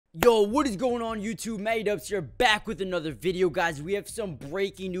Yo, what is going on YouTube? Matty Dubs here, back with another video, guys. We have some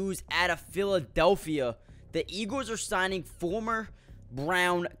breaking news out of Philadelphia. The Eagles are signing former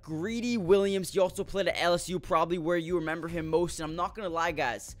Brown Greedy Williams. He also played at LSU, probably where you remember him most. And I'm not going to lie,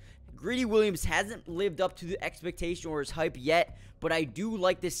 guys. Greedy Williams hasn't lived up to the expectation or his hype yet, but I do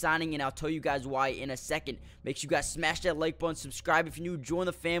like this signing, and I'll tell you guys why in a second. Make sure you guys smash that like button, subscribe if you're new, join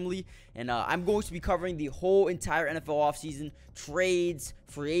the family, and I'm going to be covering the whole entire NFL offseason, trades,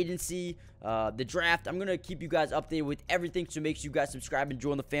 free agency, the draft. I'm going to keep you guys updated with everything, so make sure you guys subscribe and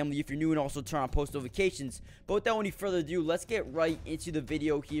join the family if you're new, and also turn on post notifications. But without any further ado, let's get right into the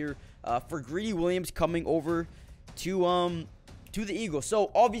video here for Greedy Williams coming over to the Eagles.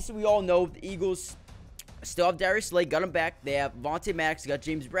 So, obviously, we all know the Eagles still have Darius Slay, got him back. They have Vontae Maddox, got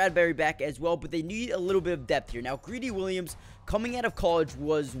James Bradbury back as well, but they need a little bit of depth here. Now, Greedy Williams, coming out of college,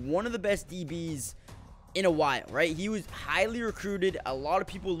 was one of the best DBs in a while, right? He was highly recruited. A lot of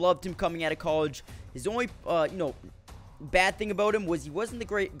people loved him coming out of college. His only, bad thing about him was he wasn't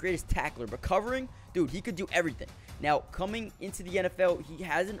the greatest tackler, but covering, dude, he could do everything. Now, coming into the NFL, he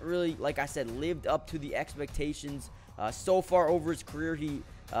hasn't really, like I said, lived up to the expectations so far over his career.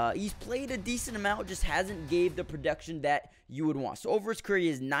 He's played a decent amount, just hasn't gave the production that you would want. So over his career, he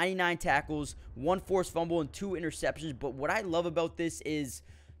has 99 tackles, 1 forced fumble, and 2 interceptions. But what I love about this is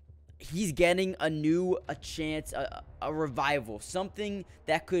he's getting a chance, a revival, something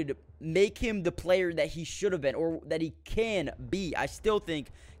that could make him the player that he should have been, or that he can be. I still think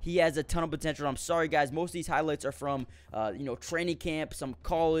he has a ton of potential. I'm sorry, guys, most of these highlights are from training camp, some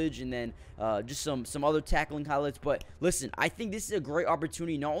college, and then just some other tackling highlights. But listen, I think this is a great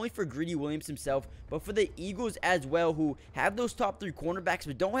opportunity, not only for Greedy Williams himself, but for the Eagles as well, who have those top 3 cornerbacks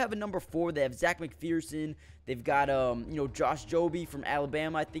but don't have a number 4. They have Zach McPherson. They've got Josh Joby from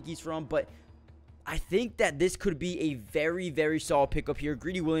Alabama, I think he's from. But I think that this could be a very, very solid pickup here.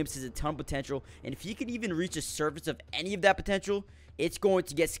 Greedy Williams has a ton of potential, and if he could even reach the surface of any of that potential, it's going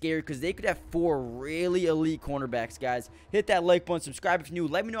to get scary, because they could have 4 really elite cornerbacks, guys. Hit that like button, subscribe if you're new.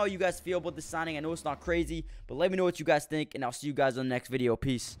 Let me know how you guys feel about this signing. I know it's not crazy, but let me know what you guys think, and I'll see you guys on the next video.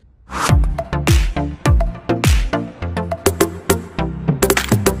 Peace.